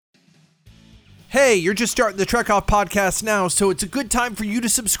Hey, you're just starting the Trek Off podcast now, so it's a good time for you to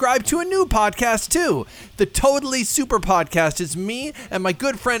subscribe to a new podcast, too. The Totally Super Podcast is me and my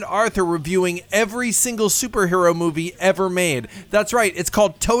good friend Arthur reviewing every single superhero movie ever made. That's right, it's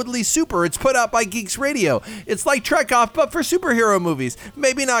called Totally Super. It's put out by Geeks Radio. It's like Trek Off, but for superhero movies.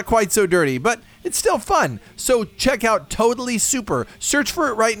 Maybe not quite so dirty, but it's still fun. So check out Totally Super. Search for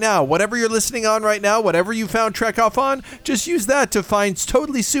it right now. Whatever you're listening on right now, whatever you found Trek Off on, just use that to find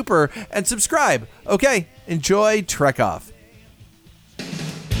Totally Super and subscribe. Okay, enjoy Trek Off.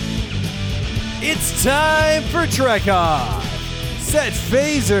 It's time for Trek Off. Set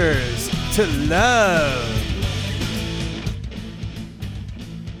phasers to love.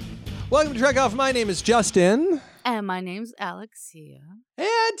 Welcome to Trek Off. My name is Justin. And my name's Alexia.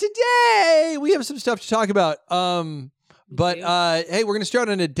 And today we have some stuff to talk about. Hey, we're going to start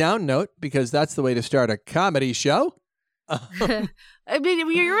on a down note because that's the way to start a comedy show. I mean,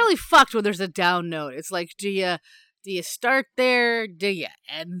 you're really fucked when there's a down note. It's like, do you start there? Do you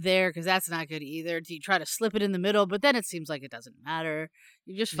end there? Because that's not good either. Do you try to slip it in the middle? But then it seems like it doesn't matter.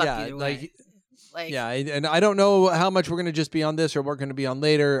 You just fucked either way. And I don't know how much we're going to just be on this or we're going to be on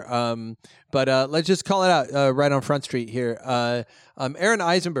later. But let's just call it out right on Front Street here. Aaron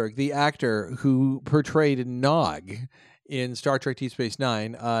Eisenberg, the actor who portrayed Nog in Star Trek Deep Space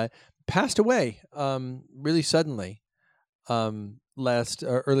Nine, passed away really suddenly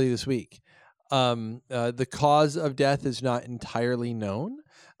early this week. The cause of death is not entirely known.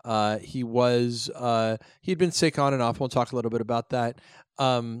 He'd been sick on and off. We'll talk a little bit about that.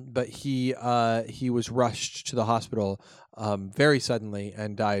 But he was rushed to the hospital very suddenly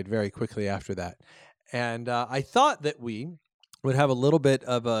and died very quickly after that. And I thought that we would have a little bit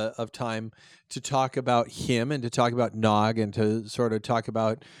of time to talk about him and to talk about Nog and to sort of talk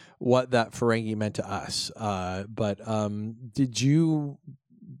about what that Ferengi meant to us. But did you,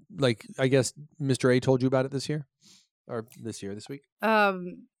 I guess Mr. A told you about it this week?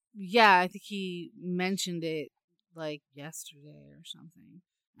 Yeah, I think he mentioned it yesterday or something.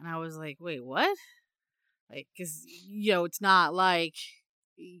 And I was like, wait, what? Because, it's not like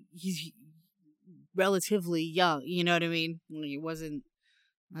he's relatively young, you know what I mean?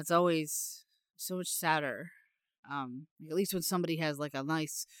 That's always so much sadder. At least when somebody has a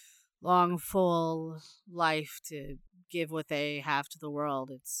nice, long, full life to give what they have to the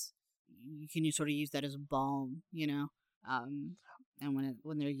world, you can sort of use that as a balm, And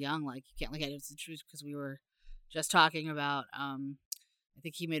when they're young, you can't look at it as the truth, because we were just talking about, I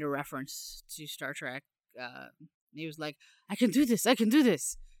think he made a reference to Star Trek. He was like, I can do this.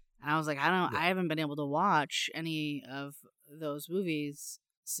 And I was like, I haven't been able to watch any of those movies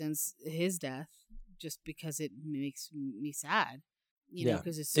since his death, just because it makes me sad,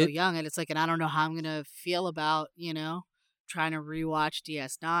 because it's so young. And it's and I don't know how I'm going to feel about, trying to rewatch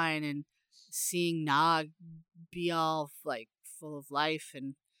DS9 and seeing Nog be all full of life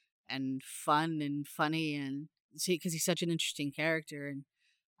and fun and funny, and because he's such an interesting character,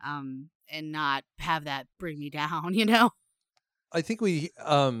 and not have that bring me down, I think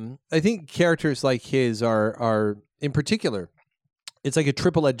I think characters like his are in particular, it's like a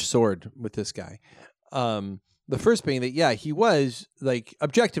triple-edged sword with this guy. The first being that, he was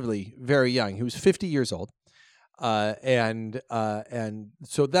objectively very young. He was 50 years old. And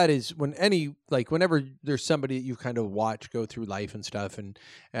so that is whenever there's somebody that you kind of watch go through life and stuff,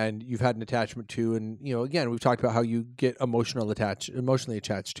 and you've had an attachment to, and again, we've talked about how you get emotionally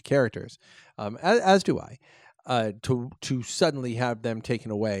attached to characters, as do I. To suddenly have them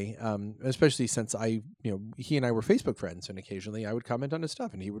taken away, especially since he and I were Facebook friends, and occasionally I would comment on his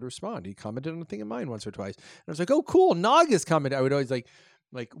stuff and he would respond. He commented on a thing of mine once or twice, and I was like, "Oh, cool, Nog is commenting." I would always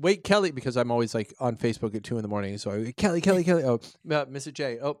wait, Kelly, because I'm always on Facebook at 2 a.m. So I Kelly. Oh, Mrs.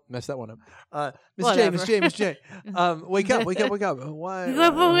 J. Oh, messed that one up. Miss J. Wake up. Why?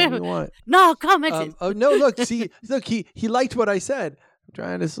 What do you want? No, comment. Oh no, look, he liked what I said. I'm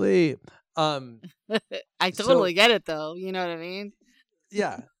trying to sleep. I totally get it, though. You know what I mean?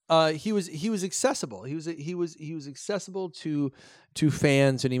 Yeah. He was accessible. He was accessible to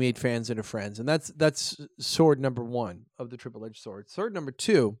fans, and he made fans into friends. And that's sword number one of the triple-edged sword. Sword number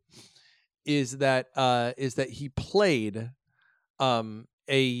two is that he played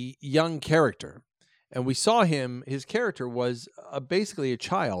a young character, and we saw him. His character was basically a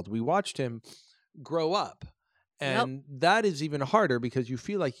child. We watched him grow up, and that is even harder because you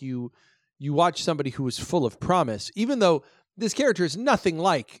feel like you watch somebody who is full of promise, even though this character is nothing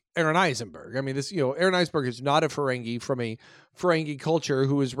like Aaron Eisenberg. I mean, Aaron Eisenberg is not a Ferengi from a Ferengi culture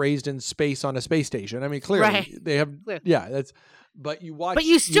who was raised in space on a space station. I mean, clearly they have, but you watch, but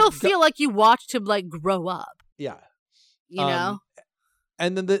you still feel like you watched him grow up. Yeah. You know?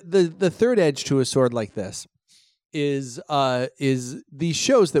 And then the third edge to a sword like this is these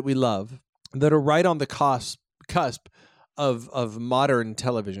shows that we love that are right on the cusp of modern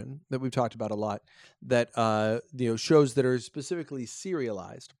television that we've talked about a lot, that shows that are specifically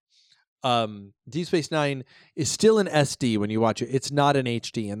serialized. Deep Space Nine is still an SD when you watch it. It's not an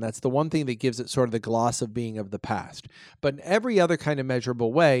HD, and that's the one thing that gives it sort of the gloss of being of the past. But in every other kind of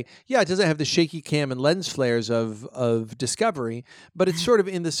measurable way, yeah, it doesn't have the shaky cam and lens flares of Discovery, but it's sort of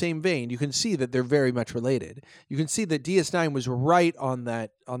in the same vein. You can see that they're very much related. You can see that DS9 was right on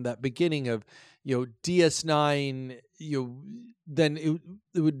that beginning of, DS9, then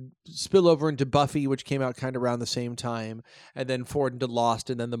it would spill over into Buffy, which came out kind of around the same time, and then forward into Lost,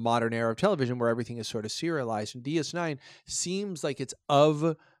 and then the modern era of television where everything is sort of serialized. And DS9 seems like it's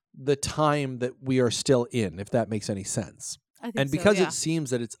of the time that we are still in, if that makes any sense. I think and because so, yeah. it seems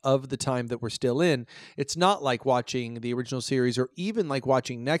that it's of the time that we're still in, it's not like watching the original series or even like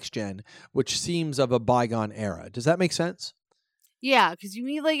watching Next Gen, which seems of a bygone era. Does that make sense? Yeah, because you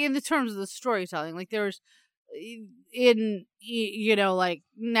mean like in the terms of the storytelling, like there's in like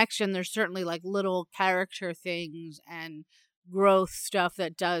Next Gen, there's certainly like little character things and growth stuff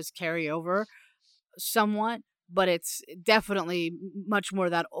that does carry over somewhat, but it's definitely much more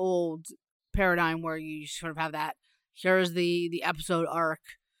that old paradigm where you sort of have that. Here's the episode arc.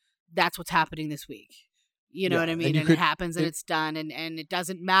 That's what's happening this week. You know what I mean? And it happens and it's done. And it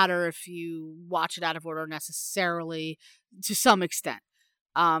doesn't matter if you watch it out of order necessarily to some extent.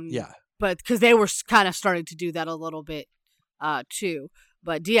 But because they were kind of starting to do that a little bit too.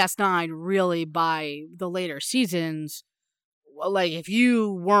 But DS9 really by the later seasons, like if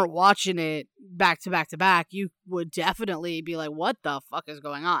you weren't watching it back to back to back, you would definitely be like, what the fuck is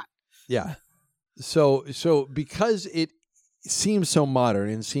going on? Yeah. So because it seems so modern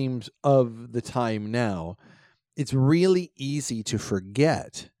and seems of the time now, it's really easy to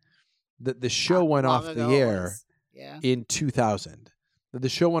forget that the show went off the air in 2000. That the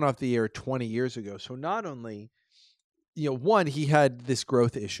show went off the air 20 years ago. So not only, one, he had this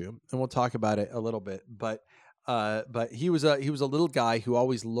growth issue, and we'll talk about it a little bit, but he was a little guy who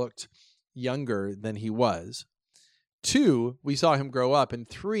always looked younger than he was. 2, we saw him grow up, and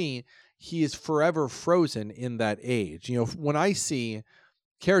 3, he is forever frozen in that age. When I see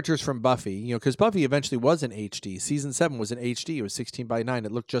characters from Buffy, because Buffy eventually was in HD. Season 7 was in HD. It was 16:9.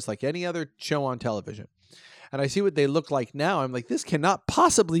 It looked just like any other show on television. And I see what they look like now. I'm like, this cannot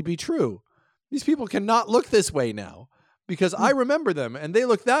possibly be true. These people cannot look this way now because I remember them and they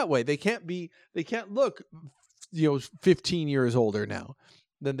look that way. They can't look, 15 years older now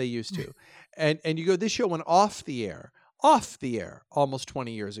than they used to. And you go, this show went off the air almost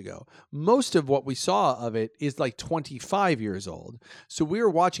 20 years ago. Most of what we saw of it is like 25 years old. So we were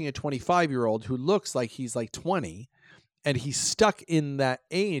watching a 25-year-old who looks like he's like 20, and he's stuck in that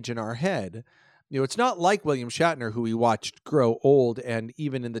age in our head. It's not like William Shatner, who we watched grow old, and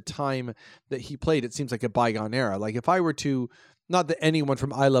even in the time that he played, it seems like a bygone era. Like if I were to, not that anyone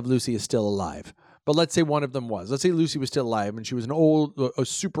from I Love Lucy is still alive, but let's say one of them was. Let's say Lucy was still alive and she was a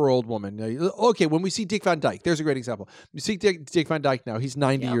super old woman. Okay, when we see Dick Van Dyke, there's a great example. You see Dick Van Dyke now, he's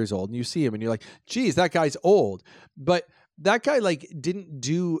 90 years old, and you see him and you're like, geez, that guy's old. But that guy didn't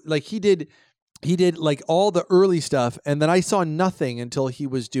do, he did like all the early stuff, and then I saw nothing until he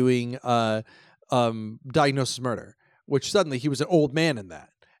was doing Diagnosis Murder, which suddenly he was an old man in that.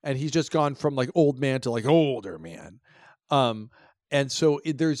 And he's just gone from like old man to like older man. And so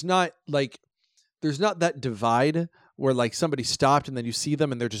there's not that divide where like somebody stopped and then you see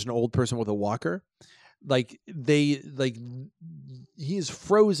them and they're just an old person with a walker. He is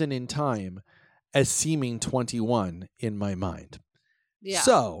frozen in time as seeming 21 in my mind. Yeah.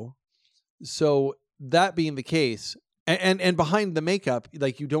 So that being the case, and behind the makeup,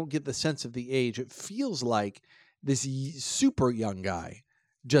 like you don't get the sense of the age. It feels like this super young guy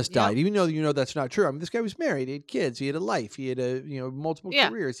just died, even though that's not true. I mean, this guy was married, he had kids, he had a life, he had multiple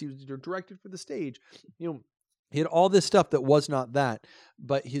careers, he was directed for the stage, he had all this stuff that was not that,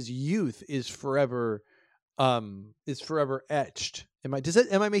 but his youth is forever etched. Am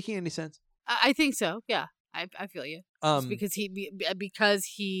I making any sense? I think so. Yeah, I feel you. Because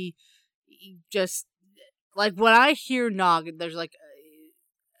he just like when I hear Nog, there's like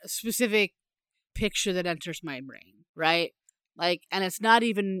a specific picture that enters my brain, right? Like, and it's not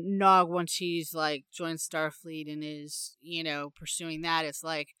even Nog once he's like joined Starfleet and is, pursuing that. It's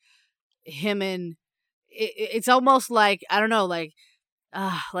like him and it's almost like, I don't know, like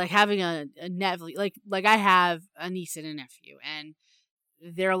having a nephew, like I have a niece and a nephew and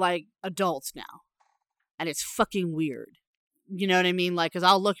they're like adults now and it's fucking weird. You know what I mean? Like, cause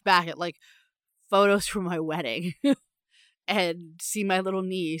I'll look back at like photos from my wedding and see my little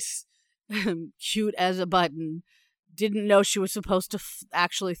niece, cute as a button, didn't know she was supposed to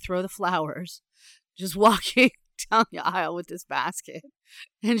actually throw the flowers, just walking down the aisle with this basket.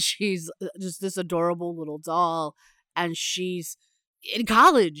 And she's just this adorable little doll. And she's in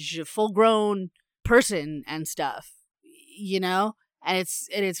college, a full grown person and stuff, you know? And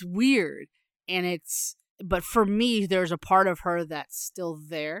it's weird. But for me, there's a part of her that's still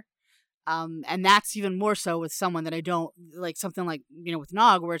there. And that's even more so with someone that I don't like, something like, with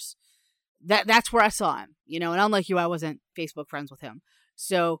Nog, where it's, that's where I saw him, and unlike you, I wasn't Facebook friends with him.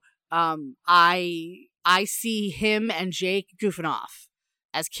 So, I see him and Jake goofing off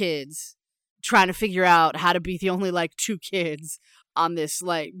as kids, trying to figure out how to be the only like two kids on this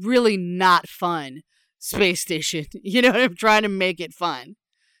like really not fun space station. I'm trying to make it fun.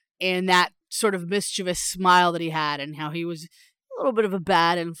 And that sort of mischievous smile that he had, and how he was a little bit of a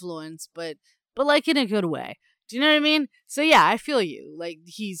bad influence, but like in a good way. Do you know what I mean? So yeah, I feel you. Like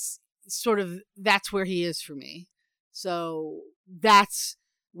he's sort of, that's where he is for me. So that's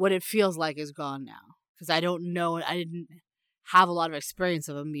what it feels like is gone now. Because I don't know, I didn't have a lot of experience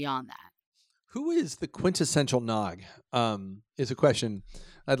of him beyond that. Who is the quintessential Nog? Is a question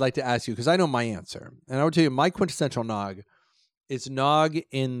I'd like to ask you, because I know my answer. And I would tell you my quintessential Nog is Nog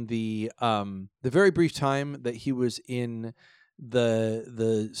in the very brief time that he was in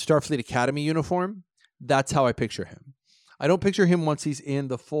the Starfleet Academy uniform. That's how I picture him. I don't picture him once he's in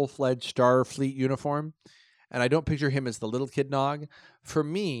the full-fledged Starfleet uniform, and I don't picture him as the little kid Nog. For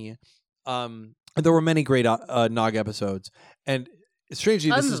me, there were many great Nog episodes, and strangely,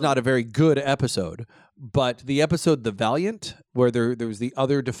 this is not a very good episode, but the episode The Valiant, where there was the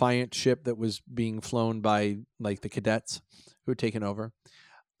other Defiant ship that was being flown by like the cadets who had taken over.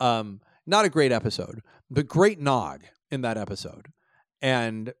 Not a great episode, but great Nog in that episode.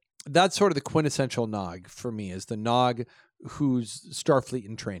 And that's sort of the quintessential Nog for me, is the Nog who's Starfleet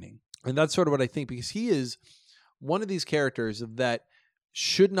in training. And that's sort of what I think, because he is one of these characters that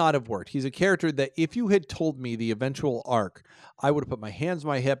should not have worked. He's a character that if you had told me the eventual arc, I would have put my hands on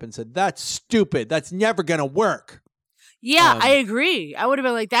my hip and said, that's stupid. That's never going to work. Yeah, I agree. I would have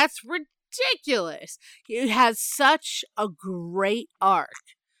been like, that's ridiculous. It has such a great arc.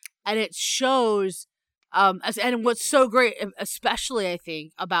 And it shows, and what's so great, especially I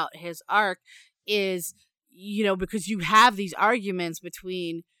think, about his arc is, because you have these arguments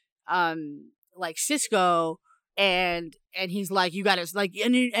between, like Sisko and he's like, you gotta, like,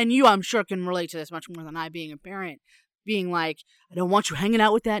 and you, I'm sure, can relate to this much more than I, being a parent, being like, I don't want you hanging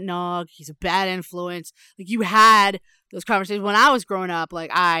out with that Nog. He's a bad influence. Like, you had those conversations when I was growing up.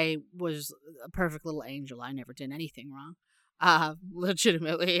 Like, I was a perfect little angel. I never did anything wrong.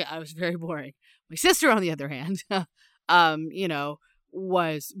 Legitimately, I was very boring. My sister, on the other hand,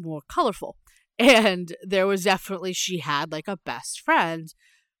 was more colorful. And there was definitely, she had like a best friend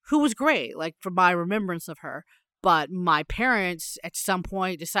who was great, like from my remembrance of her. But my parents at some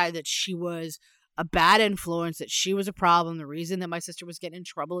point decided that she was a bad influence, that she was a problem. The reason that my sister was getting in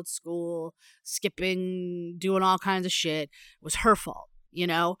trouble at school, skipping, doing all kinds of shit, was her fault,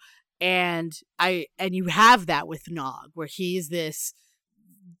 And you have that with Nog, where he's this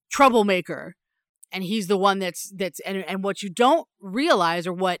troublemaker, and he's the one that's and what you don't realize,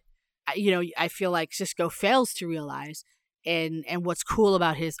 or what I feel like Sisko fails to realize, and what's cool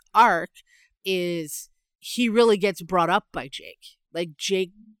about his arc is he really gets brought up by Jake. Like,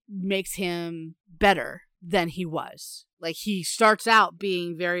 Jake makes him better than he was. Like, he starts out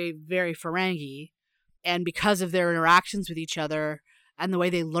being very, very Ferengi, and because of their interactions with each other and the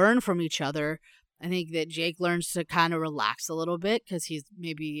way they learn from each other, I think that Jake learns to kind of relax a little bit, because he's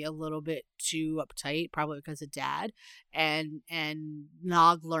maybe a little bit too uptight, probably because of Dad. And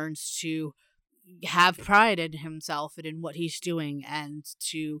Nog learns to have pride in himself and in what he's doing, and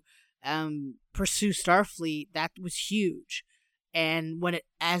to pursue Starfleet. That was huge. And when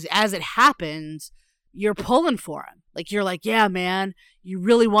as it happens, you're pulling for him. Like, you're like, yeah, man, you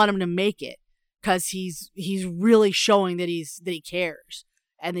really want him to make it, because he's really showing that he cares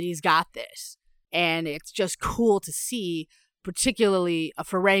and that he's got this. And it's just cool to see, particularly a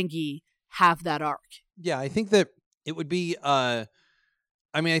Ferengi, have that arc. Yeah, I think that it would be, I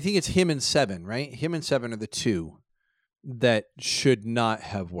think it's him and Seven, right? Him and Seven are the two that should not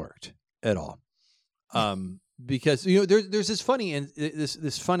have worked at all. Because, there's this funny,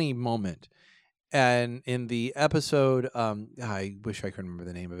 this funny moment. And in the episode, I wish I could remember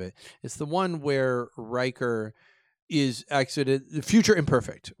the name of it. It's the one where Riker is actually the Future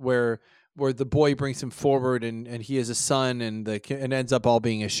Imperfect, where the boy brings him forward, and he has a son, and ends up all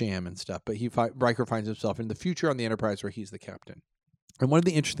being a sham and stuff. But Riker finds himself in the future on the Enterprise, where he's the captain. And one of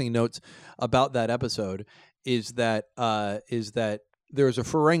the interesting notes about that episode is that there's a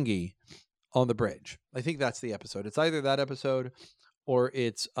Ferengi on the bridge. I think that's the episode. It's either that episode or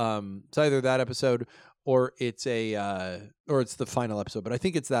it's either that episode or it's the final episode. But I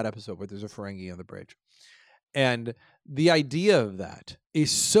think it's that episode where there's a Ferengi on the bridge. And the idea of that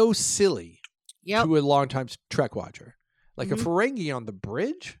is so silly to a longtime Trek watcher. Like a Ferengi on the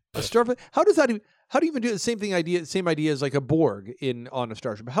bridge? A starfleet? How do you even do the same idea as like a Borg on a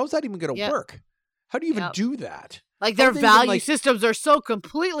starship? How's that even going to work? How do you even do that? Like their value systems are so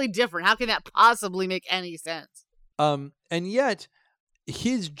completely different. How can that possibly make any sense? And yet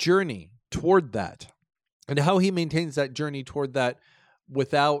his journey toward that and how he maintains that journey toward that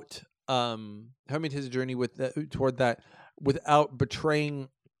without without betraying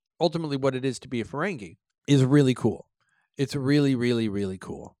ultimately what it is to be a Ferengi is really cool. It's really, really, really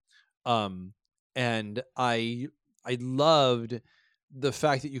cool. And I loved the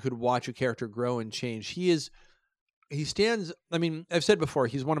fact that you could watch a character grow and change. He stands, I mean, I've said before,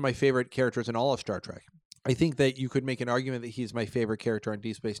 he's one of my favorite characters in all of Star Trek. I think that you could make an argument that he's my favorite character on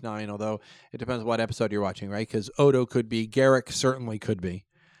Deep Space Nine, although it depends what episode you're watching, right? Because Odo could be, Garrick certainly could be.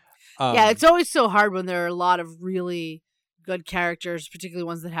 It's always so hard when there are a lot of really good characters, particularly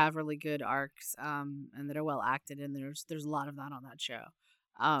ones that have really good arcs, and that are well acted, and there's a lot of that on that show.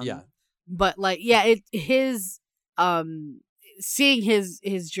 But seeing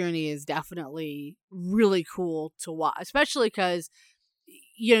his journey is definitely really cool to watch, especially because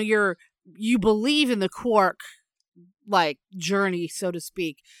you believe in the Quark like journey, so to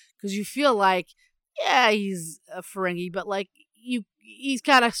speak, because you feel like he's a Ferengi, but like he's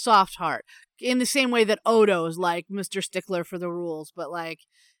got a soft heart in the same way that Odo is like Mr. Stickler for the rules, but like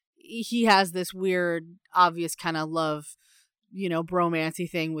he has this weird, obvious kind of love, bromancy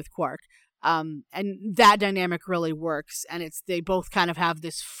thing with Quark. And that dynamic really works, and they both kind of have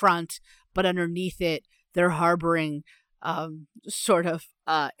this front, but underneath it, they're harboring sort of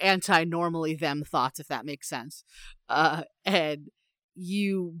anti-normally them thoughts, if that makes sense. But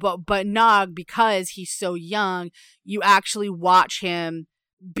Nog, because he's so young, you actually watch him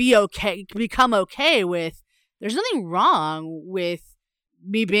become okay with, there's nothing wrong with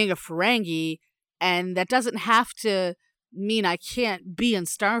me being a Ferengi, and that doesn't have to mean I can't be in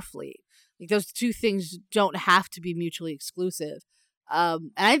Starfleet. Like, those two things don't have to be mutually exclusive.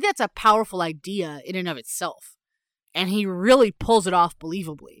 And I think that's a powerful idea in and of itself. And he really pulls it off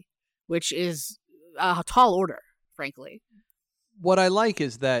believably, which is a tall order, frankly. What I like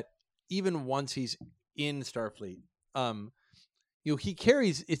is that even once he's in Starfleet, he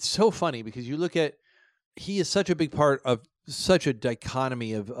carries, it's so funny because you look at, he is such a big part of such a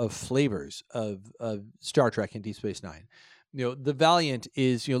dichotomy of flavors of Star Trek and Deep Space Nine. The Valiant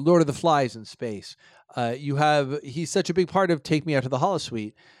is, Lord of the Flies in space. He's such a big part of Take Me Out to the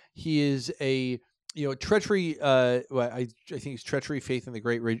Holosuite. He is a, treachery. I think it's Treachery, Faith in the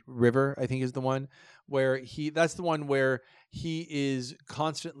Great River, I think is the one where that's the one where he is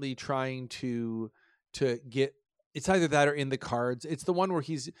constantly trying to get, it's either that or In the Cards. It's the one where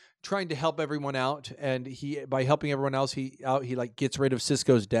he's trying to help everyone out, and by helping everyone else he like gets rid of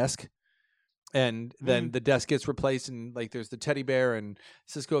Cisco's desk. And then the desk gets replaced, and like there's the teddy bear, and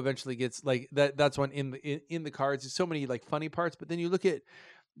Cisco eventually gets like that. That's one in the Cards. There's so many like funny parts, but then you look at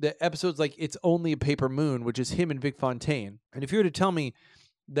the episodes like It's Only a Paper Moon, which is him and Vic Fontaine. And if you were to tell me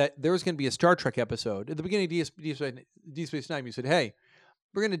that there was going to be a Star Trek episode at the beginning of Deep Space Nine, you said, "Hey,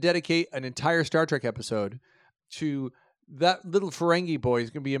 we're going to dedicate an entire Star Trek episode to that little Ferengi boy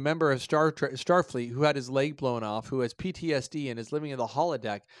who's going to be a member of Starfleet who had his leg blown off, who has PTSD and is living in the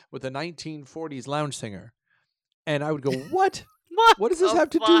holodeck with a 1940s lounge singer." And I would go, what? What does this have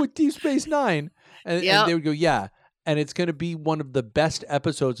to do with Deep Space Nine? And they would go, yeah. And it's going to be one of the best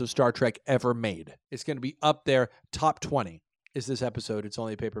episodes of Star Trek ever made. It's going to be up there, top 20 is this episode. It's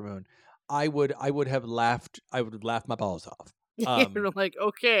Only a Paper Moon. I would have laughed. I would have laughed my balls off. You're like,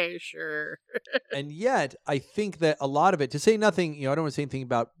 okay, sure. And yet, I think that a lot of it, to say nothing, I don't want to say anything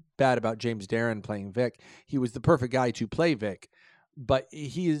bad about James Darren playing Vic. He was the perfect guy to play Vic, but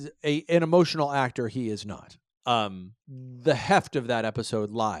he is an emotional actor. He is not. The heft of that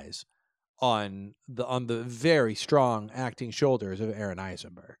episode lies on the very strong acting shoulders of Aaron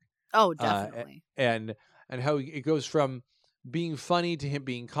Eisenberg. Oh, definitely. And how it goes from being funny to him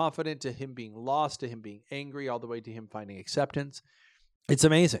being confident to him being lost to him being angry all the way to him finding acceptance. It's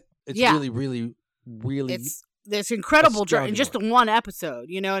amazing. It's really, really, really. It's this incredible journey in just the one episode.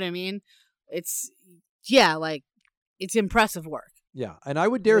 You know what I mean? It's it's impressive work. Yeah, and I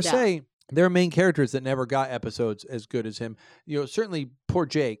would dare say there are main characters that never got episodes as good as him. Certainly poor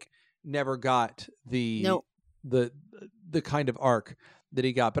Jake never got the kind of arc that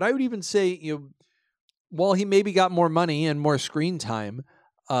he got. But I would even say, while he maybe got more money and more screen time,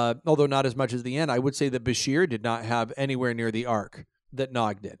 although not as much as the end, I would say that Bashir did not have anywhere near the arc that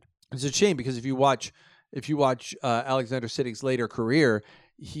Nog did. It's a shame because if you watch Alexander Siddig's later career,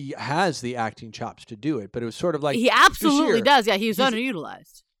 he has the acting chops to do it, but it was sort of like he absolutely Bashir, does. Yeah, he was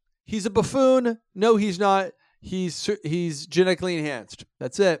underutilized. He's a buffoon. No, he's not. He's genetically enhanced.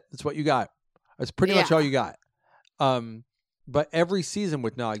 That's it. That's what you got. That's pretty much all you got. But every season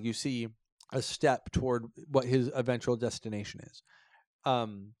with Nog, you see a step toward what his eventual destination is.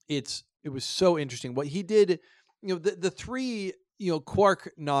 It was so interesting what he did. The three,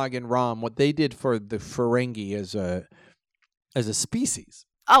 Quark, Nog, and Rom, what they did for the Ferengi as a species.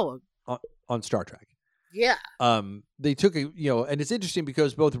 Oh, on Star Trek. Yeah. They took and it's interesting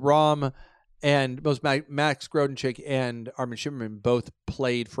because both Rom and both Max Grodenchik and Armin Shimmerman both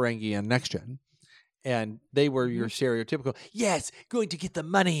played Ferengi on Next Gen, and they were your stereotypical, yes, going to get the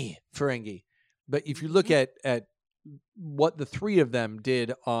money Ferengi. But if you look at what the three of them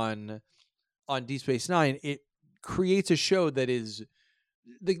did on Deep Space Nine, it creates a show that is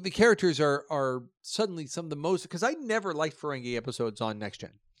the characters are suddenly some of the most, because I never liked Ferengi episodes on Next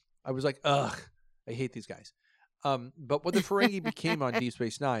Gen. I was like, ugh, I hate these guys. But what the Ferengi became on Deep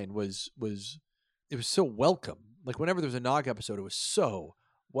Space Nine was so welcome. Like whenever there was a Nog episode, it was so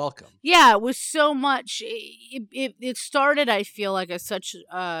welcome. Yeah, it was so much. It started, I feel like, as such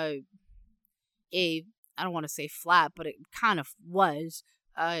a I don't want to say flat, but it kind of was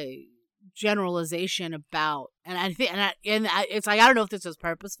a generalization about, and I think, it's like, I don't know if this is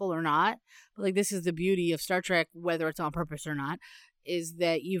purposeful or not, but like this is the beauty of Star Trek, whether it's on purpose or not, is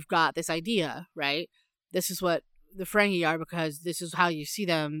that you've got this idea, right? This is what the Ferengi are because this is how you see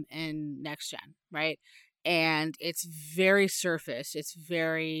them in Next Gen, right? And it's very surface. It's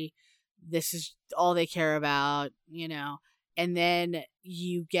very, this is all they care about, And then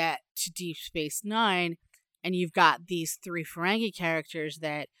you get to Deep Space Nine, and you've got these three Ferengi characters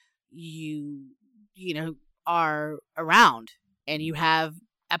that you are around, and you have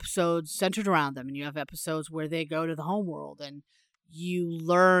episodes centered around them, and you have episodes where they go to the homeworld, and you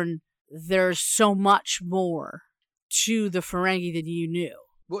learn there's so much more to the Ferengi than you knew.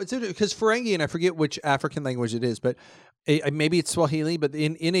 Well, it's interesting because Ferengi, and I forget which African language it is, but maybe it's Swahili, but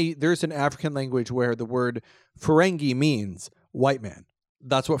there's an African language where the word Ferengi means white man.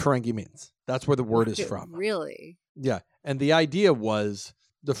 That's what Ferengi means. That's where the word is from. Really? Yeah. And the idea was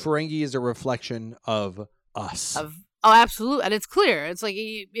the Ferengi is a reflection of us. Oh, absolutely. And it's clear. It's like,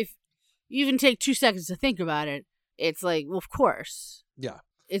 if you even take 2 seconds to think about it, it's like, well, of course. Yeah.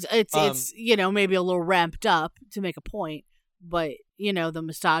 It's maybe a little ramped up to make a point, but, the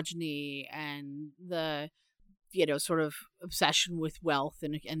misogyny and the, sort of obsession with wealth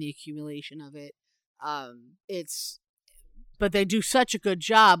and the accumulation of it. But they do such a good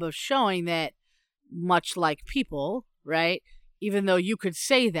job of showing that, much like people, right? Even though you could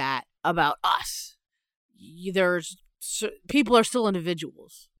say that about us, people are still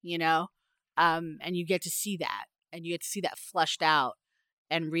individuals, and you get to see that, and you get to see that fleshed out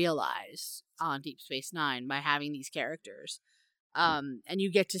and realized on Deep Space Nine by having these characters. And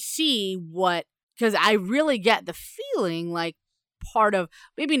you get to see because I really get the feeling like part of,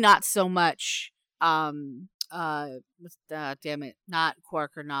 maybe not so much, damn it, not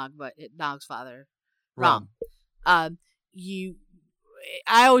Quark or Nog, but Nog's father, Rom. I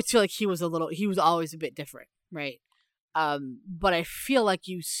always feel like he was always a bit different, right? But I feel like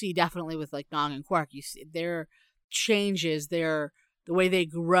you see definitely with like Nog and Quark, you see their changes, the way they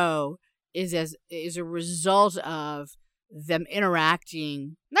grow is a result of them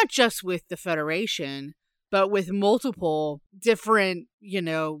interacting not just with the Federation, but with multiple different,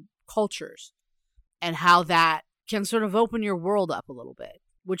 cultures, and how that can sort of open your world up a little bit,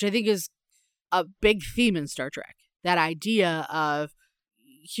 which I think is a big theme in Star Trek. That idea of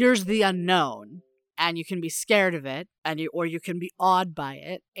here's the unknown, and you can be scared of it, or you can be awed by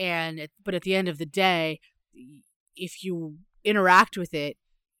it, but at the end of the day, if you interact with it,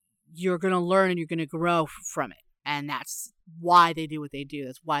 you're going to learn and you're going to grow from it. And that's why they do what they do.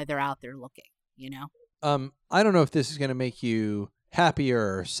 That's why they're out there looking, I don't know if this is going to make you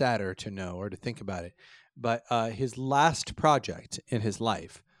happier or sadder to know or to think about it, but his last project in his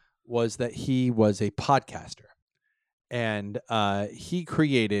life was that he was a podcaster. And he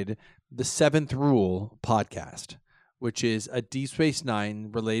created the Seventh Rule podcast, which is a Deep Space Nine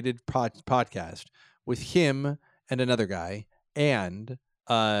related podcast with him and another guy and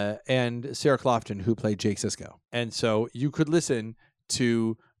Sarah Clofton, who played Jake Sisko. And so you could listen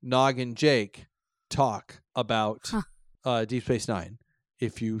to Nog and Jake talk about Deep Space Nine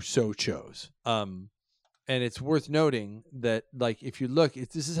if you so chose. And And it's worth noting that, like, if you look,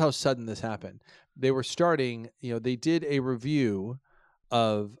 this is how sudden this happened. They were starting, they did a review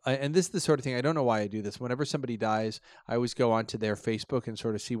of, and this is the sort of thing, I don't know why I do this. Whenever somebody dies, I always go onto their Facebook and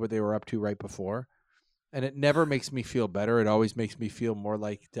sort of see what they were up to right before. And it never makes me feel better. It always makes me feel more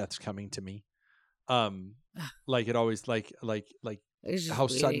like death's coming to me. Like it always, like how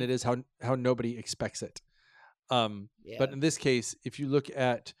sudden it is, how nobody expects it. But in this case, if you look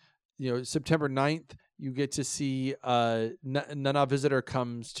at, September 9th, you get to see Nana Visitor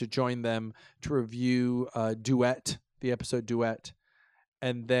comes to join them to review Duet, the episode Duet.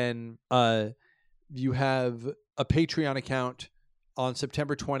 And then you have a Patreon account on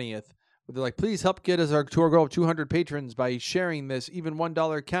September 20th. Where they're like, please help get us to our goal of 200 patrons by sharing this. Even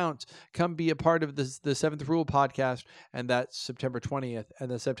 $1 counts. Come be a part of the Seventh Rule podcast. And that's September 20th.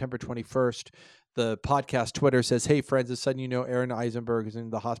 And then September 21st, the podcast Twitter says, hey, friends, the sudden Aaron Eisenberg is in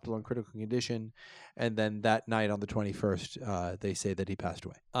the hospital in critical condition. And then that night on the 21st, they say that he passed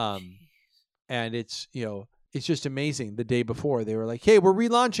away. And it's, it's just amazing. The day before, they were like, hey, we're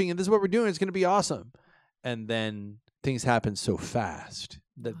relaunching and this is what we're doing. It's going to be awesome. And then things happen so fast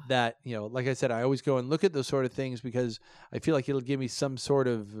that like I said, I always go and look at those sort of things because I feel like it'll give me some sort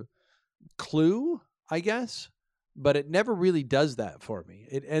of clue, I guess. But it never really does that for me.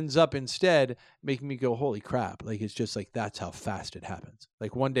 It ends up instead making me go, holy crap. Like, it's just like, that's how fast it happens.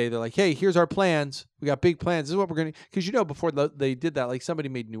 Like one day they're like, hey, here's our plans. We got big plans. This is what we're going to, because before they did that, like somebody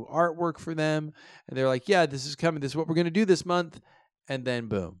made new artwork for them and they're like, yeah, this is coming. This is what we're going to do this month. And then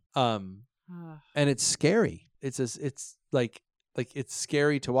boom. And it's scary. It's like it's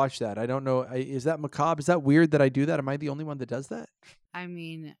scary to watch that. I don't know. Is that macabre? Is that weird that I do that? Am I the only one that does that? I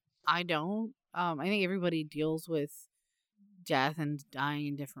mean, I don't. I think everybody deals with death and dying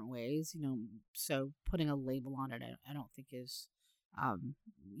in different ways, so putting a label on it, I don't think is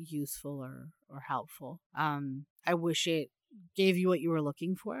useful or helpful. I wish it gave you what you were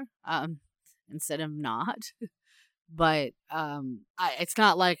looking for instead of not. But it's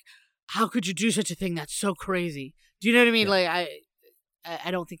not like, how could you do such a thing? That's so crazy. Do you know what I mean? Yeah. Like,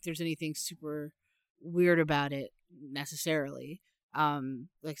 I don't think there's anything super weird about it necessarily. Like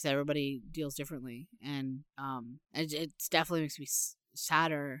I said, everybody deals differently, and it definitely makes me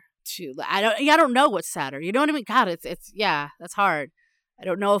sadder too. I don't know what's sadder. You know what I mean? God, it's that's hard. I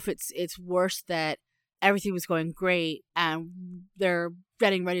don't know if it's worse that everything was going great and they're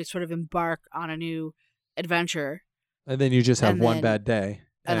getting ready to sort of embark on a new adventure, and then you just have one bad day,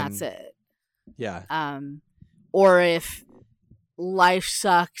 and that's it. Yeah. Or if life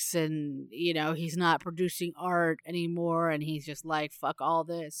sucks and he's not producing art anymore and he's just like, fuck all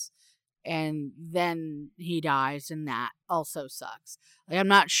this, and then he dies, and that also sucks. Like, I'm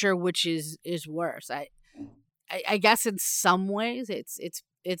not sure which is worse. I guess in some ways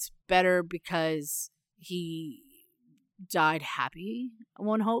it's better because he died happy,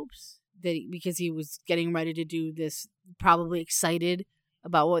 one hopes, because he was getting ready to do this, probably excited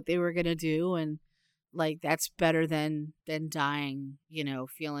about what they were gonna do, and like, that's better than dying,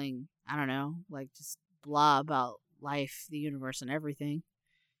 feeling, I don't know, like just blah about life, the universe, and everything.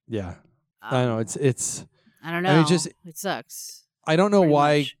 Yeah. I know. It's, I don't know. I mean, it sucks. I don't know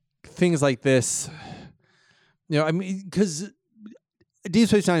why things like this, because Deep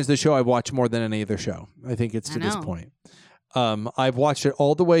Space Nine is the show I've watched more than any other show. I think it's to this point. I've watched it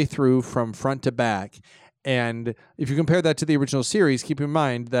all the way through from front to back. And if you compare that to the original series, keep in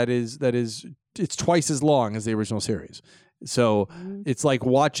mind that is it's twice as long as the original series. So it's like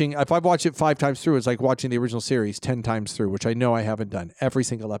watching, if I've watched it 5 times through, it's like watching the original series 10 times through, which I know I haven't done every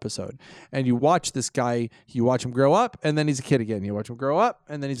single episode. And you watch this guy, you watch him grow up and then he's a kid again. You watch him grow up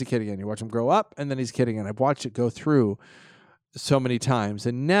and then he's a kid again. You watch him grow up and then he's a kid again. I've watched it go through so many times.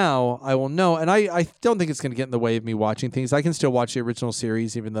 And now I will know, and I don't think it's going to get in the way of me watching things. I can still watch the original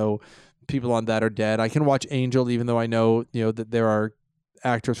series, even though people on that are dead. I can watch Angel, even though I know, that there are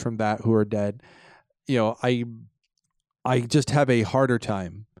actors from that who are dead. I just have a harder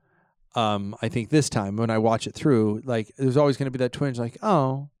time. I think this time when I watch it through, like, there's always going to be that twinge, like,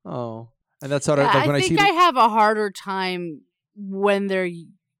 oh, and that's sort of like when I see. I have a harder time when they're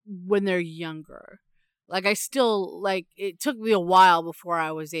younger. Like, I still, like, it took me a while before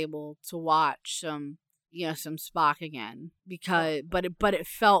I was able to watch some Spock again, but it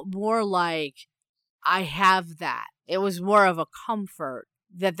felt more like I have that. It was more of a comfort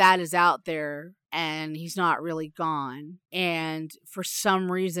that is out there and he's not really gone. And for some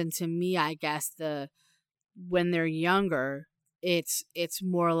reason, to me, I guess when they're younger, it's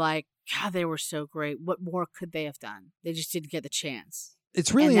more like, God, they were so great. What more could they have done? They just didn't get the chance.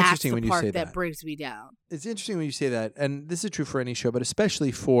 It's really interesting when you say that. That's the part that brings me down. It's interesting when you say that, and this is true for any show, but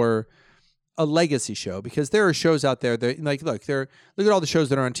especially for a legacy show, because there are shows out there that like look at all the shows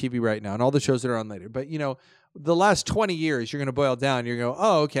that are on TV right now and all the shows that are on later. But the last 20 years, you're going to boil down. You're going to go,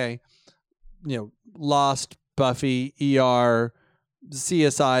 oh, okay, Lost, Buffy, ER,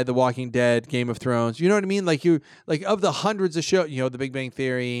 CSI, The Walking Dead, Game of Thrones. You know what I mean? Like of the hundreds of shows, The Big Bang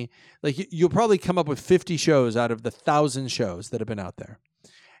Theory. Like you'll probably come up with 50 shows out of the 1,000 shows that have been out there.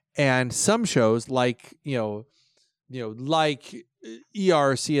 And some shows like like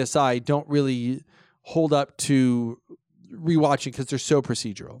ER, CSI don't really hold up to rewatching because they're so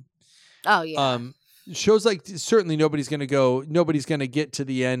procedural. Oh yeah. Shows like certainly nobody's going to get to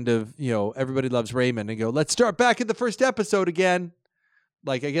the end of Everybody Loves Raymond and go, let's start back at the first episode again.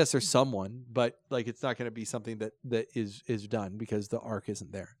 Like I guess there's someone, but like it's not going to be something that is done because the arc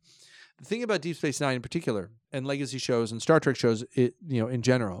isn't there. The thing about Deep Space Nine in particular and legacy shows and Star Trek shows, in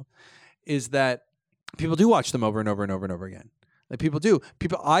general, is that people do watch them over and over and over and over again. Like people do.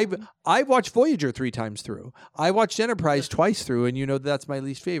 I've watched Voyager 3 times through. I watched Enterprise twice through, and that's my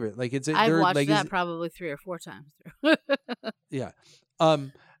least favorite. Like I've watched that probably 3 or 4 times through. Yeah.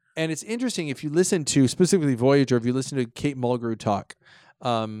 And it's interesting if you listen to specifically Voyager, if you listen to Kate Mulgrew talk.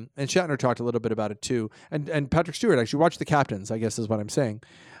 And Shatner talked a little bit about it too, and Patrick Stewart actually watched The Captains, I guess is what I'm saying.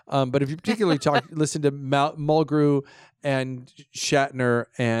 But if you particularly listen to Mulgrew and Shatner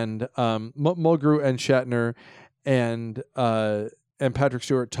and Mulgrew and Shatner and Patrick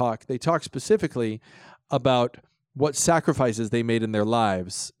Stewart talk, they talk specifically about what sacrifices they made in their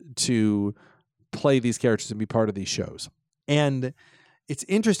lives to play these characters and be part of these shows. And it's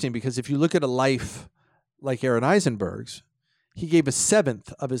interesting because if you look at a life like Aaron Eisenberg's, he gave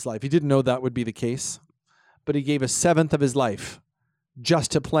 1/7 of his life. He didn't know that would be the case, but he gave 1/7 of his life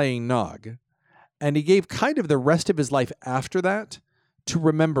just to playing Nog. And he gave kind of the rest of his life after that to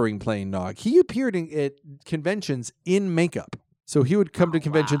remembering playing Nog. He appeared at conventions in makeup. So he would come to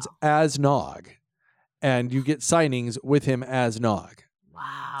conventions as Nog, and you get signings with him as Nog.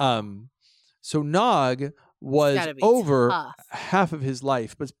 Wow. So Nog was over half of his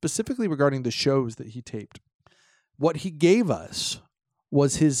life, but specifically regarding the shows that he taped. What he gave us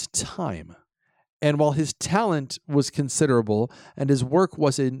was his time. And while his talent was considerable and his work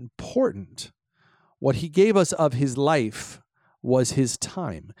was important, what he gave us of his life was his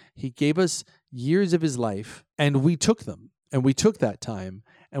time. He gave us years of his life, and we took them. And we took that time,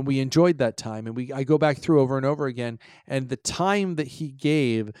 and we enjoyed that time. And I go back through over and over again, and the time that he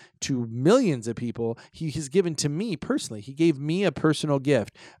gave to millions of people, he has given to me personally. He gave me a personal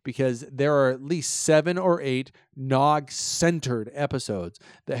gift because there are at least 7 or 8 Nog-centered episodes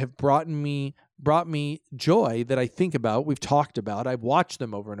that have brought me joy that I think about. We've talked about. I've watched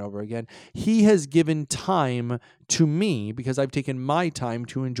them over and over again. He has given time to me because I've taken my time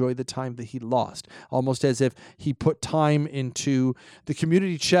to enjoy the time that he lost, almost as if he put time into the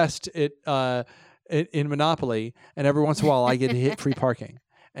community chest in Monopoly, and every once in a while I get to hit free parking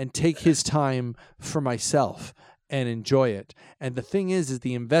and take his time for myself and enjoy it. And the thing is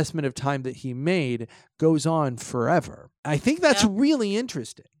the investment of time that he made goes on forever. I think that's really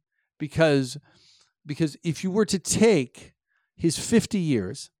interesting. Because if you were to take his 50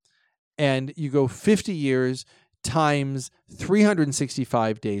 years and you go 50 years times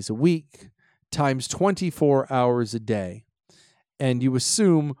 365 days a week times 24 hours a day, and you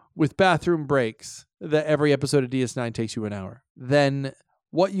assume with bathroom breaks that every episode of DS9 takes you an hour, then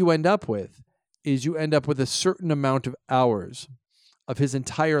what you end up with is a certain amount of hours of his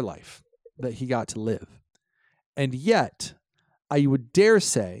entire life that he got to live. And yet, I would dare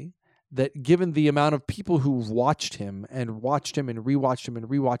say that given the amount of people who've watched him and watched him and rewatched him and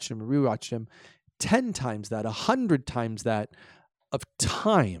rewatched him and rewatched him, 10 times that, 100 times that of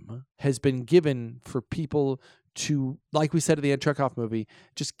time has been given for people to, like we said in the Ed Chekhov movie,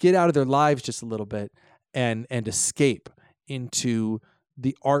 just get out of their lives just a little bit and escape into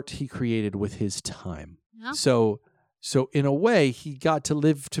the art he created with his time. Yeah. So in a way, he got to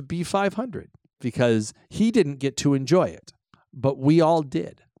live to be 500 because he didn't get to enjoy it, but we all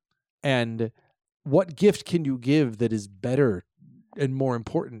did. And what gift can you give that is better and more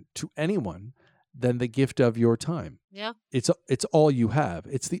important to anyone than the gift of your time? Yeah. It's all you have.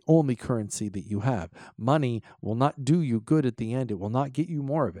 It's the only currency that you have. Money will not do you good at the end. It will not get you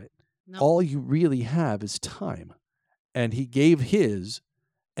more of it. Nope. All you really have is time. And he gave his,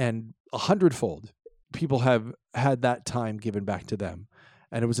 and 100-fold people have had that time given back to them.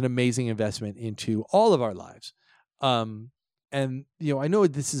 And it was an amazing investment into all of our lives. And, I know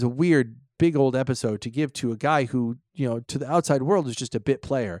this is a weird, big old episode to give to a guy who, to the outside world is just a bit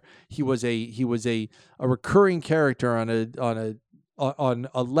player. He was a recurring character on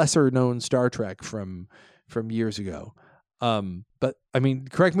a lesser known Star Trek from years ago. But I mean,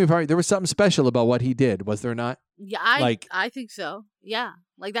 correct me if I'm wrong, there was something special about what he did, was there not? Yeah, Like, I think so. Yeah,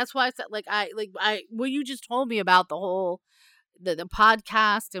 like that's why I said I what you just told me about the whole the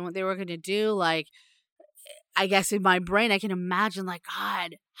podcast and what they were gonna do. Like, I guess in my brain I can imagine like,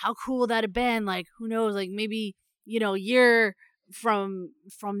 God, how cool would that have been? Like, who knows? Like maybe a year from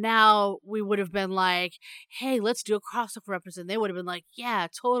now we would have been like, hey, let's do a crossover episode. And they would have been like, yeah,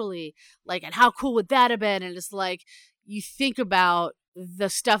 totally. Like, and how cool would that have been? And it's like you think about the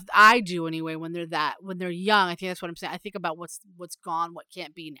stuff that I do anyway when they're young. I think that's what I'm saying. I think about what's gone, what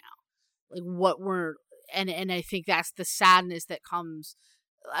can't be now, like what we're and I think that's the sadness that comes.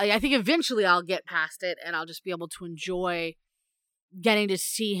 I think eventually I'll get past it and I'll just be able to enjoy getting to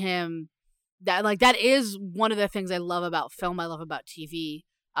see him. That is one of the things I love about film. I love about TV.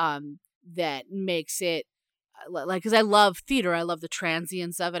 That makes it like, because I love theater. I love the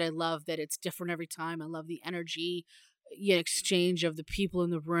transience of it. I love that it's different every time. I love the energy, exchange of the people in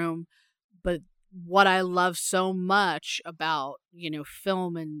the room. But what I love so much about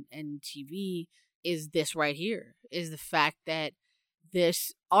film and TV is this right here, is the fact that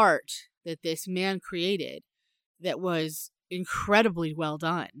this art that this man created, that was incredibly well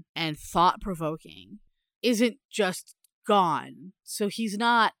done and thought-provoking, isn't just gone. So he's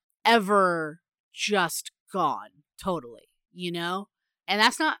not ever just gone totally, And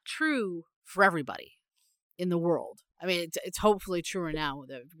that's not true for everybody in the world. I mean, it's hopefully truer now.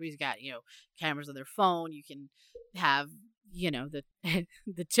 Everybody's got, cameras on their phone. You can have, the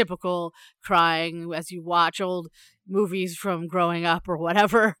the typical crying as you watch old movies from growing up or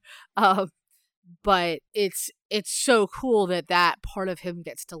whatever. But it's so cool that part of him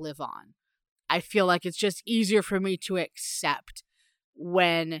gets to live on. I feel like it's just easier for me to accept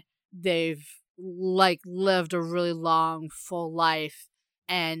when they've lived a really long, full life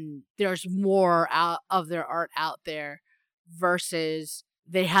and there's more out of their art out there versus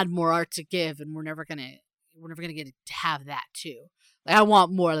they had more art to give and we're never gonna get to have that too. Like, I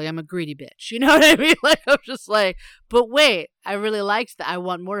want more. Like, I'm a greedy bitch. You know what I mean? Like, I'm just like, but wait, I really liked that. I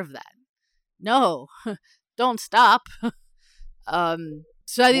want more of that. No, don't stop. So I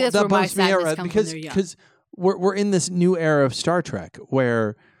think that's where my sadness comes when they're young. Because we're in this new era of Star Trek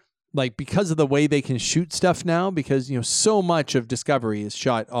where, like, because of the way they can shoot stuff now, because so much of Discovery is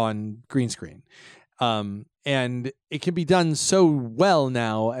shot on green screen, and it can be done so well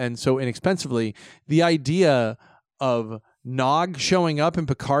now and so inexpensively. The idea of Nog showing up in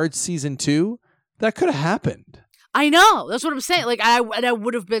Picard season 2, that could have happened. I know. That's what I'm saying. Like, I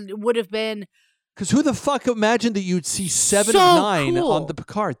would have been. Because who the fuck imagined that you'd see 7 of 9 on the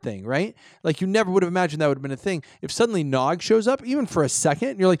Picard thing, right? Like, you never would have imagined that would have been a thing. If suddenly Nog shows up, even for a second,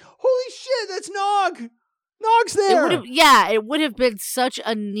 and you're like, holy shit, that's Nog! Nog's there! It would have been such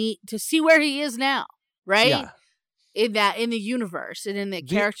a neat to see where he is now, right? Yeah. In the universe and in the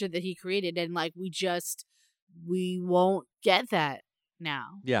character that he created. And, like, we won't get that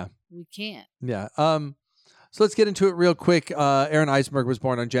now. Yeah. We can't. Yeah. So let's get into it real quick. Aaron Eisenberg was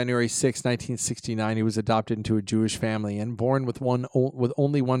born on January 6, 1969. He was adopted into a Jewish family and born with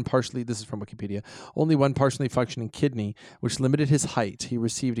only one partially, this is from Wikipedia, only one partially functioning kidney, which limited his height. He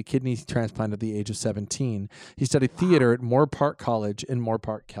received a kidney transplant at the age of 17. He studied theater at Moore Park College in Moore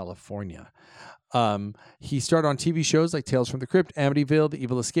Park, California. He starred on TV shows like Tales from the Crypt, Amityville, The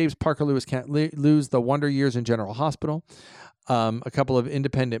Evil Escapes, Parker Lewis Can't Lose, The Wonder Years, and General Hospital. A couple of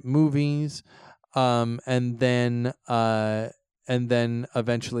independent movies. And then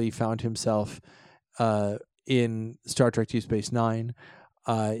eventually found himself in Star Trek Deep Space Nine.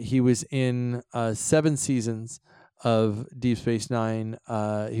 He was in 7 seasons of Deep Space Nine.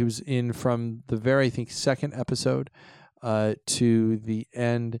 He was in from the very, I think, second episode to the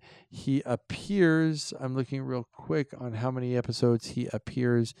end. He appears, I'm looking real quick on how many episodes he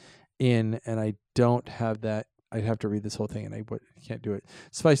appears in, and I don't have that. I'd have to read this whole thing, and I can't do it.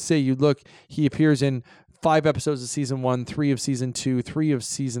 Suffice to say, he appears in 5 episodes of season 1, 3 of season 2, 3 of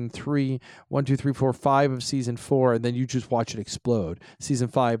season 3, 1, 2, 3, 4, 5 of season 4, and then you just watch it explode. Season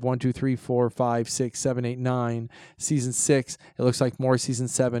 5, 1, 2, 3, 4, 5, 6, 7, 8, 9. Season 6, it looks like more. Season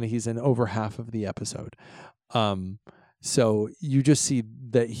 7, he's in over half of the episode. So you just see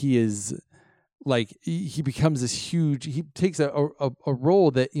that he is... like, he becomes this huge, he takes a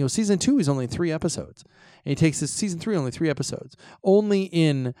role that, season 2 is only 3 episodes. And he takes this season 3, only 3 episodes. Only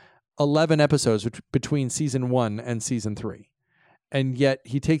in 11 episodes between season 1 and season 3. And yet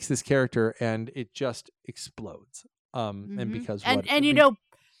he takes this character and it just explodes. And because and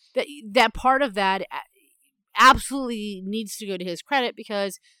that part of that absolutely needs to go to his credit,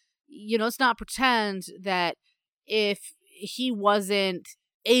 because, let's not pretend that if he wasn't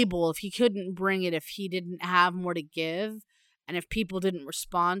able, if he couldn't bring it, if he didn't have more to give, And if people didn't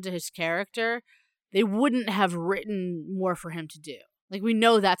respond to his character, they wouldn't have written more for him to do. Like, we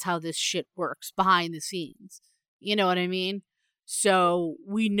know that's how this shit works behind the scenes. You know what I mean? So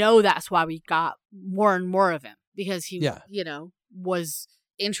we know that's why we got more and more of him, because he, was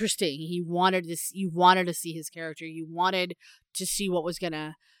interesting. You wanted to see his character. You wanted to see what was going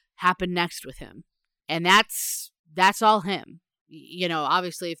to happen next with him. And that's all him.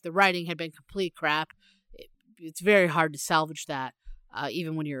 Obviously, if the writing had been complete crap, it's very hard to salvage that,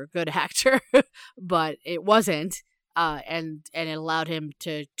 even when you're a good actor. But it wasn't, and it allowed him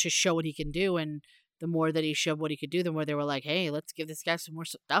to show what he can do. And the more that he showed what he could do, the more they were like, "Hey, let's give this guy some more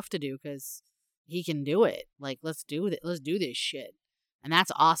stuff to do because he can do it. Like, let's do it. Let's do this shit." And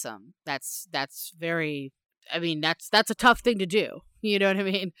that's awesome. That's very. I mean, that's a tough thing to do. You know what I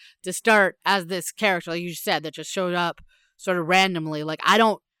mean? To start as this character, like you said, that just showed up sort of randomly. Like,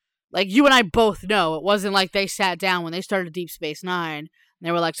 you and I both know it wasn't like they sat down when they started Deep Space Nine and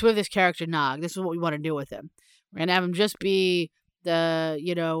they were like, "So we have this character Nog. This is what we want to do with him. We're gonna have him just be the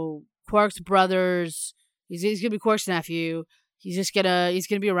Quark's brothers. He's gonna be Quark's nephew. He's gonna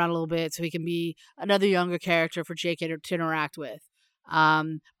be around a little bit so he can be another younger character for JK to interact with.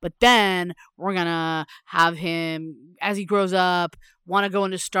 But then we're gonna have him, as he grows up, want to go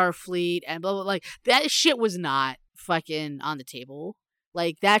into Starfleet and blah, blah, blah. Like, that shit was not fucking on the table.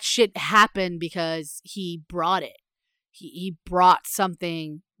 Like, that shit happened because he brought it. He brought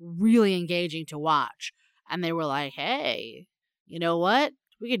something really engaging to watch. And they were like, "Hey, you know what?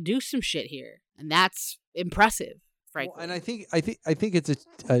 We could do some shit here." And that's impressive, frankly. Well, and I think it's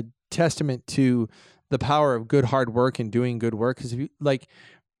a testament to the power of good hard work and doing good work. Because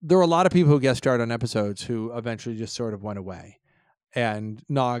there are a lot of people who guest starred on episodes who eventually just sort of went away. And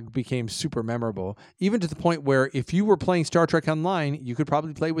Nog became super memorable, even to the point where if you were playing Star Trek Online, you could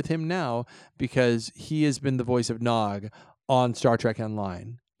probably play with him now because he has been the voice of Nog on Star Trek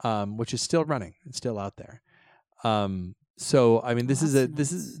Online, which is still running. It's still out there. So I mean, this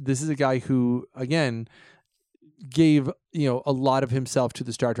is a guy who, again, gave a lot of himself to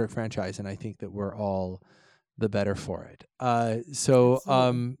the Star Trek franchise, and I think that we're all the better for it.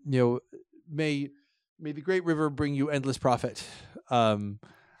 May the great river bring you endless profit. You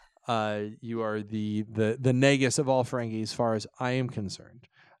are the Negus of all Ferengi, as far as I am concerned.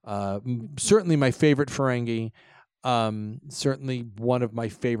 Certainly my favorite Ferengi. Certainly one of my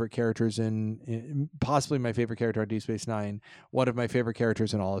favorite characters in possibly my favorite character on Deep Space Nine. One of my favorite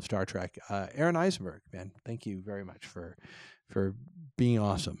characters in all of Star Trek. Aaron Eisenberg, man, thank you very much for being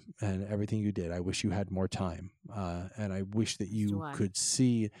awesome and everything you did. I wish you had more time, and I wish that you could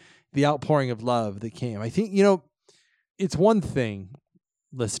see the outpouring of love that came. I think it's one thing,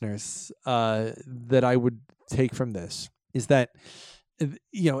 listeners, that I would take from this is that.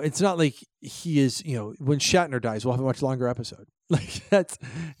 It's not like he is, when Shatner dies, we'll have a much longer episode. Like, that's,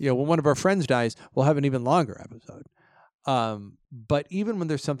 when one of our friends dies, we'll have an even longer episode. But even when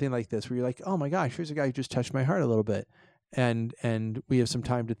there's something like this where you're like, oh my gosh, here's a guy who just touched my heart a little bit, and we have some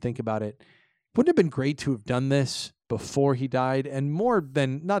time to think about it. Wouldn't it have been great to have done this before he died? And more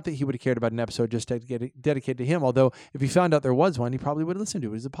than, not that he would have cared about an episode just dedicated to him, although if he found out there was one, he probably would have listened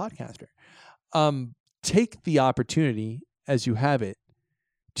to it as a podcaster. Take the opportunity as you have it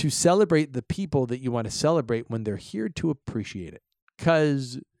to celebrate the people that you want to celebrate when they're here to appreciate it.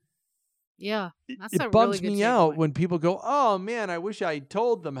 Because it bums me out when people go, "Oh man, I wish I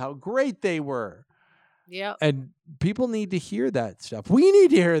told them how great they were." Yeah. And people need to hear that stuff. We need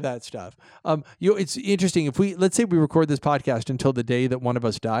to hear that stuff. It's interesting. Let's say we record this podcast until the day that one of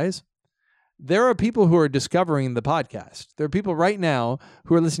us dies. There are people who are discovering the podcast. There are people right now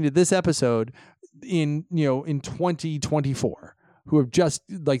who are listening to this episode in 2024. Who have just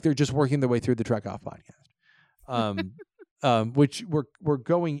they're just working their way through the Trek Off podcast, which we're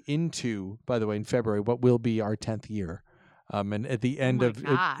going into, by the way, in February, what will be our 10th year, and at the end of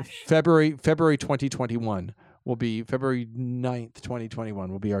February 2021 will be February 9th,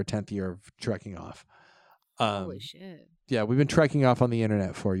 2021 will be our 10th year of trekking off. Holy shit! Yeah, we've been trekking off on the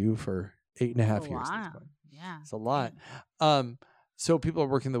internet for you for 8.5 years. Wow. Yeah, it's a lot. So people are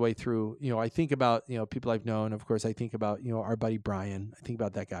working their way through, I think about, people I've known. Of course, I think about, our buddy Brian. I think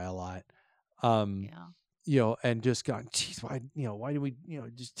about that guy a lot. And just gone, geez, why do we,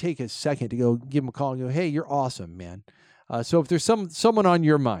 just take a second to go give him a call and go, "Hey, you're awesome, man." So if there's someone on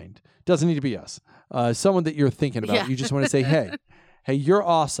your mind, doesn't need to be us, someone that you're thinking about, you just want to say, hey, you're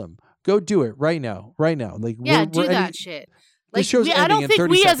awesome. Go do it right now. Like, do that shit. Like, I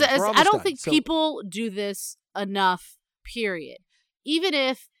don't think people do this enough, period. Even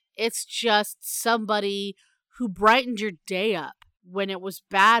if it's just somebody who brightened your day up when it was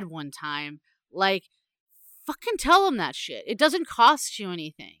bad one time, like, fucking tell them that shit. It doesn't cost you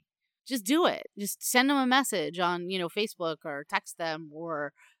anything. Just do it. Just send them a message on, Facebook, or text them,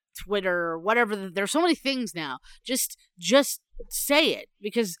 or Twitter, or whatever. There's so many things now. Just say it,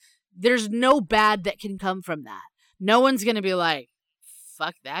 because there's no bad that can come from that. No one's going to be like,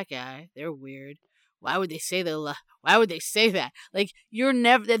 fuck that guy. They're weird. Why would they say that? Why would they say that? Like,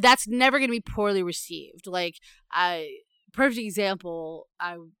 that's never going to be poorly received. Like, perfect example,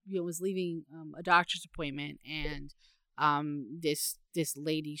 I was leaving a doctor's appointment, and this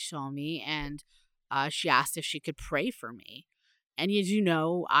lady saw me, and she asked if she could pray for me. And as you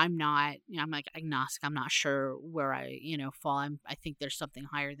know, I'm like agnostic. I'm not sure where I fall. I think there's something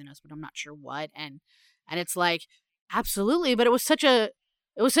higher than us, but I'm not sure what. And it's like, absolutely. But it was such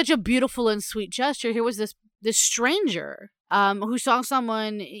a beautiful and sweet gesture. Here was this stranger who saw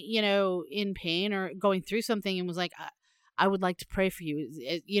someone in pain or going through something, and was like, I would like to pray for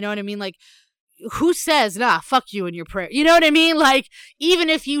you. You know what I mean? Like, who says, nah, fuck you and your prayer? You know what I mean? Like,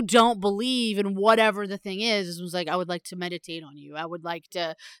 even if you don't believe in whatever the thing is, it was like, I would like to meditate on you. I would like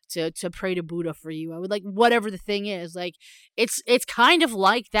to pray to Buddha for you. I would like whatever the thing is. Like, it's kind of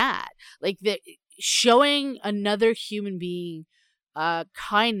like that. Like, showing another human being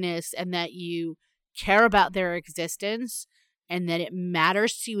kindness, and that you care about their existence, and that it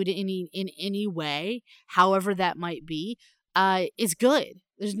matters to you in any way, however that might be, is good.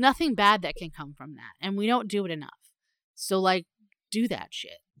 There's nothing bad that can come from that, and we don't do it enough. So, like, do that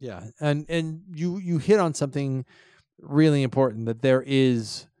shit. Yeah, and you hit on something really important, that there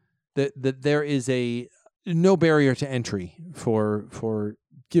is a no barrier to entry for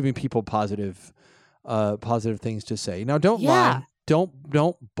giving people positive things to say. Now, don't lie. Don't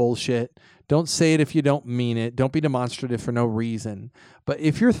bullshit. Don't say it if you don't mean it. Don't be demonstrative for no reason. But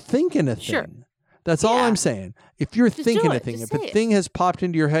if you're thinking a thing, that's all I'm saying. If you're thinking a thing, if a thing has popped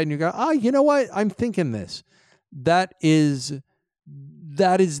into your head and you go, you know what? I'm thinking this. That is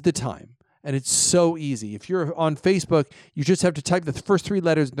the time. And it's so easy. If you're on Facebook, you just have to type the first 3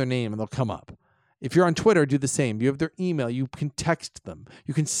 letters of their name and they'll come up. If you're on Twitter, do the same. You have their email. You can text them.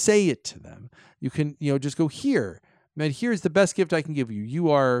 You can say it to them. You can, just go, here, man, here's the best gift I can give you.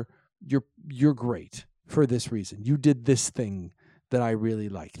 You're great for this reason. You did this thing that I really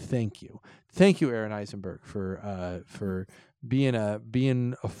like. Thank you. Thank you, Aaron Eisenberg, for being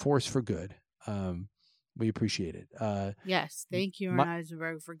a force for good. We appreciate it. Yes. Thank you, Aaron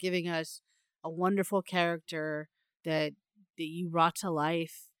Eisenberg, for giving us a wonderful character that you brought to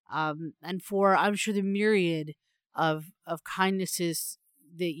life. And for, I'm sure, the myriad of kindnesses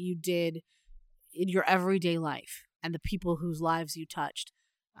that you did in your everyday life, and the people whose lives you touched,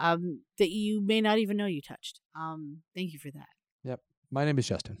 that you may not even know you touched. Thank you for that. Yep. My name is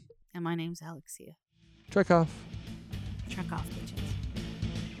Justin. And my name's Alexia. Trek off. Trek off, bitches.